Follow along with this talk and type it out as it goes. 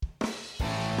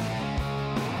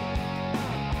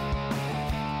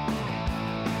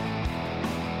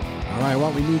All right,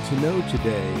 what we need to know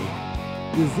today.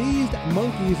 Diseased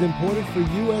monkeys imported for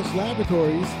U.S.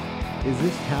 laboratories. Is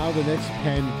this how the next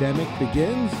pandemic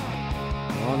begins?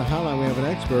 On the hotline, we have an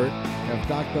expert. We have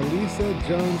Dr. Lisa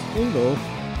Jones-Engel,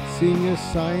 Senior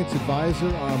Science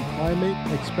Advisor on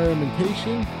Primate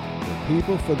Experimentation with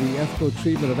People for the Ethical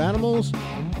Treatment of Animals.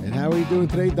 And how are you doing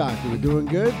today, Doctor? We're doing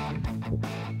good?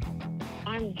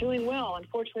 I'm doing well.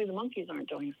 Unfortunately, the monkeys aren't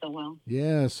doing so well.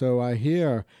 Yeah, so I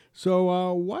hear.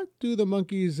 So what do the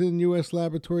monkeys in U.S.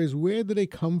 laboratories, where do they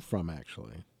come from,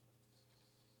 actually?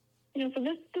 So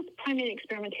this primate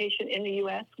experimentation in the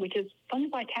U.S., which is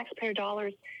funded by taxpayer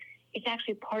dollars, it's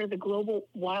actually part of the global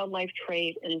wildlife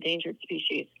trade in endangered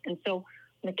species. And so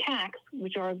macaques,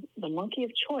 which are the monkey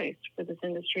of choice for this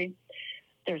industry,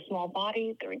 they're small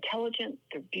bodied, they're intelligent,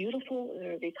 they're beautiful,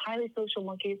 they're these highly social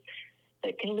monkeys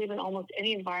that can live in almost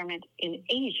any environment in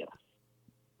Asia.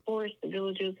 Forests, the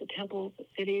villages, the temples, the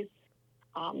cities.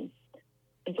 And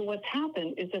so what's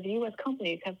happened is that the U.S.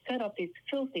 companies have set up these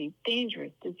filthy,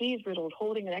 dangerous, disease-riddled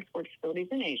holding and export facilities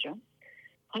in Asia.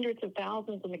 Hundreds of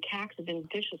thousands of macaques have been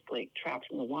viciously trapped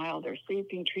from the wild. Their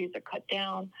sleeping trees are cut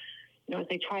down. As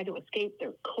they try to escape,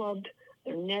 they're clubbed,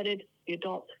 they're netted. The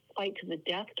adults fight to the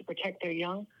death to protect their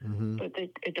young, but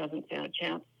it doesn't stand a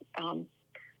chance.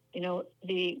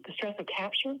 The stress of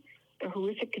capture, the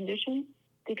horrific conditions,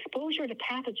 the exposure to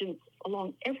pathogens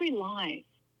along every line,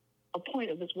 a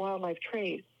point of this wildlife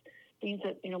trade, means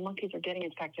that, monkeys are getting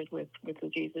infected with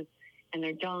diseases and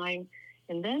they're dying.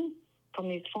 And then from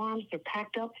these farms, they're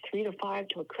packed up 3 to 5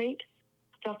 to a crate,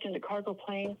 stuffed into cargo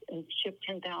planes, and shipped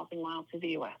 10,000 miles to the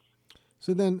U.S.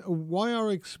 So then why are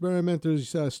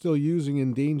experimenters still using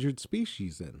endangered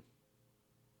species then?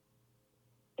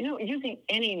 Using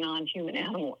any non-human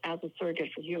animal as a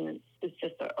surrogate for humans is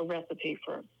just a recipe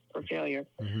for failure.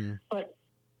 But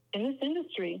in this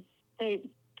industry, the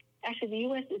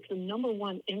U.S. is the number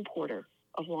one importer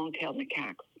of long-tailed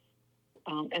macaques.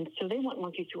 And so they want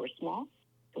monkeys who are small,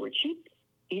 who are cheap,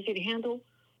 easy to handle,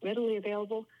 readily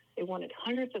available. They wanted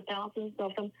hundreds of thousands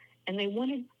of them, and the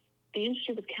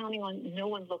industry was counting on no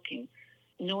one looking,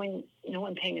 no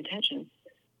one paying attention.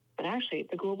 But actually,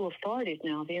 the global authorities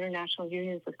now, the International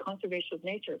Union for Conservation of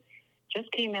Nature,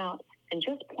 just came out and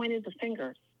just pointed the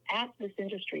finger at this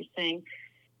industry, saying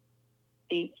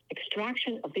the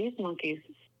extraction of these monkeys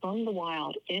from the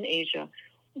wild in Asia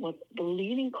was the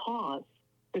leading cause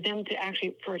for them to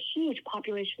for a huge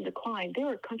population decline. There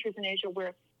are countries in Asia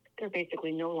where there are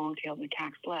basically no long-tailed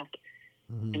macaques left.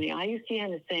 And the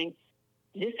IUCN is saying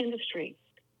this industry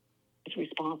is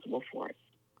responsible for it.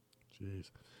 Jeez.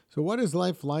 So what is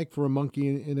life like for a monkey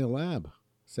in a lab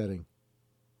setting?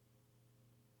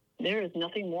 There is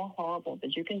nothing more horrible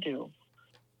that you can do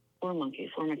for a monkey,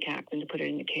 for a macaque, than to put it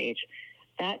in a cage.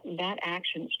 That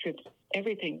action strips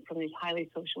everything from these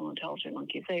highly social and intelligent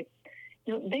monkeys. They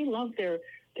love their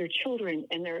children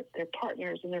and their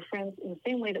partners and their friends in the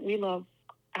same way that we love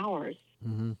ours.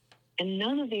 And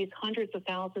none of these hundreds of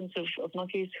thousands of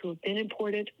monkeys who have been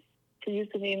imported for use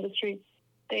in the industry,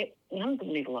 none of them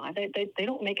leave alive. They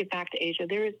don't make it back to Asia.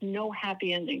 There is no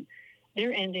happy ending.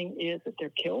 Their ending is that they're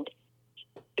killed.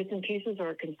 Bits and pieces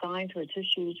are consigned to a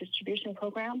tissue distribution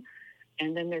program,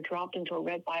 and then they're dropped into a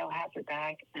red biohazard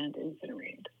bag and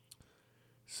incinerated.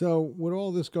 So with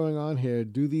all this going on here,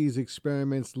 do these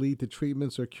experiments lead to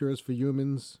treatments or cures for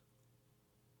humans?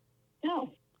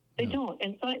 No, they don't.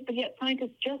 But yet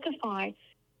scientists justify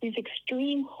these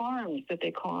extreme harms that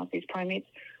they cause these primates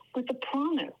with the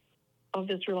promise of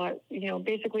this,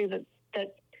 basically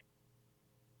that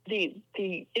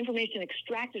the information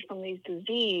extracted from these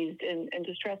diseased and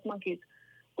distressed monkeys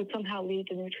would somehow lead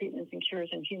to new treatments and cures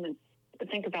in humans. But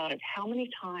think about it. How many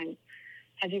times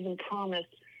have you been promised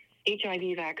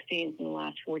HIV vaccines in the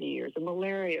last 40 years, or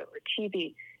malaria, or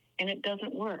TB, and it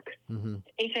doesn't work?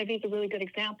 HIV is a really good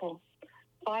example.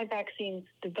 5 vaccines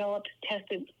developed,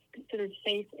 tested, considered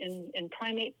safe in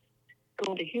primates,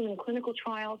 go into human clinical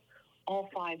trials. All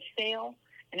 5 fail,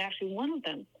 and actually one of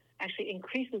them actually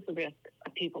increases the risk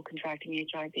of people contracting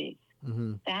HIV.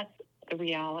 That's the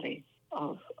reality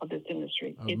of this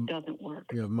industry. It doesn't work.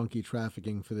 You have monkey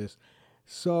trafficking for this.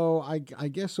 So I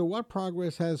guess, so what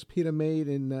progress has PETA made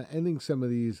in ending some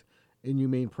of these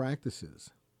inhumane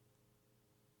practices?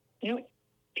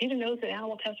 PETA knows that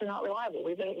animal tests are not reliable.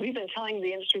 We've been telling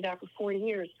the industry that for 40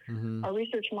 years. Our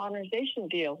research modernization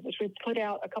deal, which we put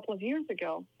out a couple of years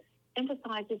ago,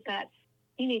 emphasizes that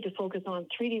you need to focus on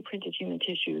 3D printed human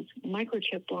tissues,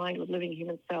 microchip lined with living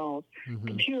human cells,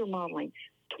 computer modeling,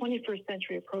 21st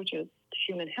century approaches to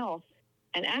human health.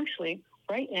 And actually,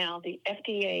 right now, the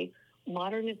FDA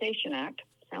Modernization Act,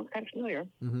 sounds kind of familiar,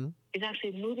 is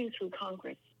actually moving through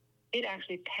Congress. it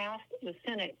actually passed the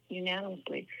Senate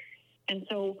unanimously. And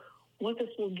so what this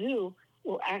will do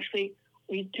will actually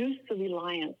reduce the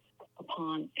reliance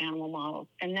upon animal models.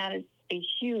 And that is a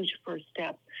huge first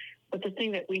step. But the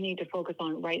thing that we need to focus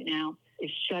on right now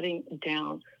is shutting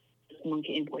down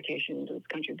monkey importation into this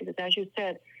country. Because as you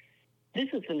said, this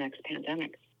is the next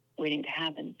pandemic waiting to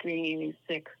happen, bringing these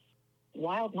sick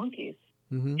wild monkeys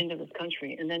into this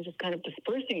country and then just kind of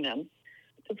dispersing them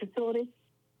to facilities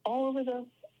all over the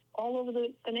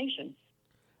nation.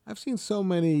 I've seen so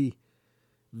many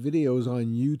videos on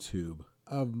YouTube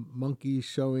of monkeys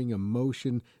showing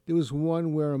emotion. There was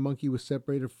one where a monkey was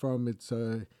separated from its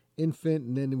infant,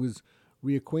 and then it was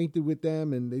reacquainted with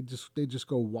them, and they just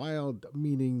go wild.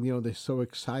 Meaning, they're so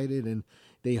excited and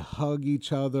they hug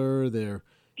each other.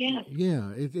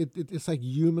 It's like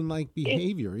human-like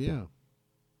behavior.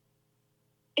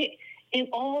 In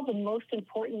all the most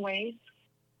important ways,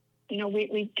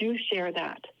 we do share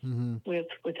that with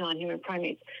non-human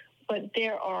primates, but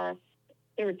there are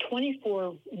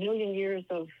 24 million years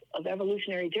of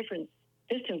evolutionary distance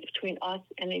between us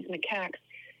and these macaques.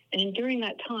 And during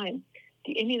that time,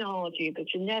 the immunology, the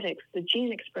genetics, the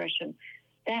gene expression,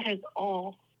 that has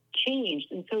all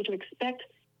changed. And so to expect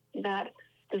that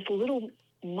this little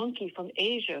monkey from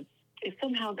Asia is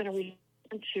somehow going to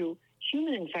respond to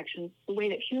human infections the way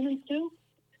that humans do,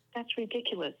 that's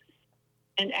ridiculous.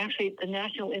 And actually, the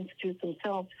National Institutes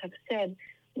themselves have said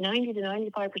 90 to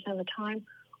 95% of the time,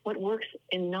 what works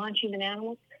in non-human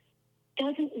animals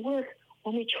doesn't work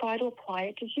when we try to apply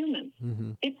it to humans.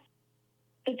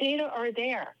 The data are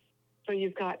there. So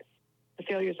you've got the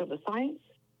failures of the science,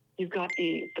 you've got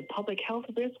the public health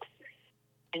risks,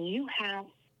 and you have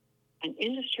an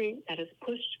industry that has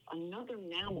pushed another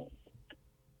mammal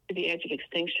to the edge of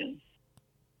extinction.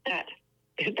 That's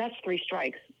 3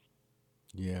 strikes.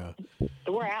 Yeah.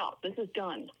 So we're out. This is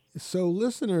done. So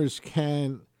listeners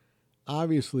can,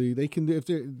 obviously, they can, if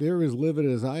they're as livid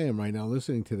as I am right now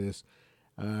listening to this,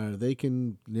 they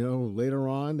can, later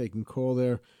on, they can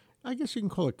call I guess you can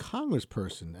call a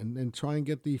congressperson and try and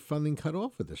get the funding cut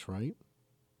off of this, right?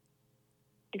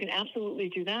 You can absolutely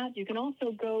do that. You can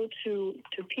also go to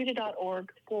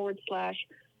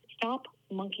PETA.org/stop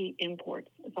monkey import.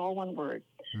 It's all one word.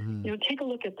 Take a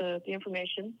look at the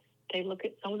information. Take a look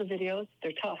at some of the videos.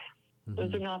 They're tough.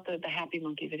 Those are not the happy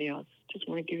monkey videos. Just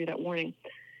want to give you that warning.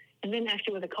 And then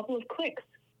actually with a couple of clicks,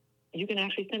 you can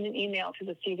actually send an email to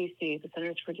the CDC, the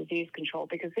Centers for Disease Control,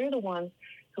 because they're the ones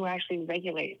who actually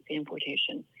regulate the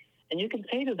importation. And you can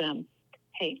say to them,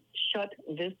 hey, shut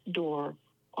this door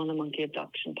on the monkey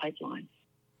abduction pipeline.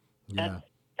 Yeah.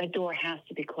 That door has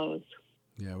to be closed.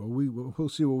 Yeah, well, we'll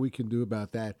see what we can do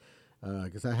about that,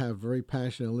 because I have very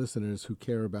passionate listeners who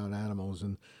care about animals,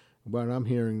 and what I'm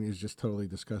hearing is just totally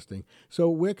disgusting. So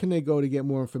where can they go to get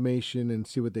more information and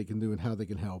see what they can do and how they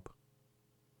can help?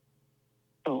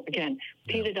 So again,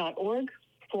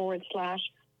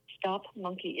 PETA.org/stop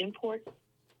monkey import,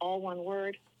 all one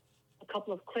word, a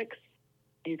couple of clicks.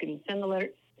 You can send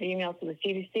the email to the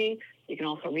CDC. You can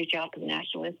also reach out to the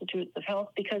National Institutes of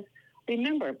Health, because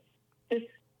remember, this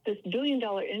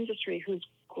billion-dollar industry who's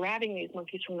grabbing these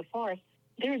monkeys from the forest,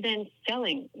 they're then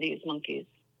selling these monkeys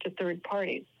to third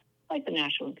parties, like the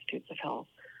National Institutes of Health,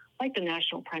 like the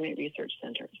National Primate Research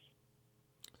Centers.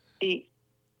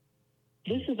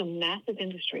 This is a massive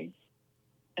industry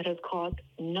that has caused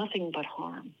nothing but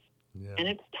harm. Yeah. And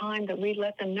it's time that we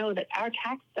let them know that our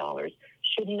tax dollars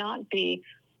should not be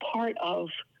part of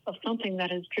something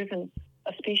that has driven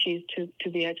a species to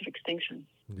the edge of extinction.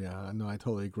 Yeah, no, I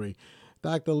totally agree.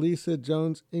 Dr. Lisa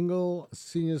Jones-Engel,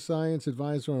 Senior Science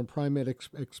Advisor on Primate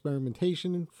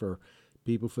Experimentation for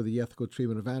People for the Ethical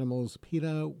Treatment of Animals.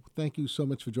 PETA, thank you so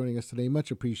much for joining us today. Much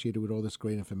appreciated with all this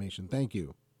great information. Thank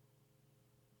you.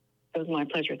 It was my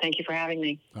pleasure. Thank you for having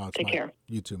me. Take care.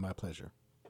 You too. My pleasure.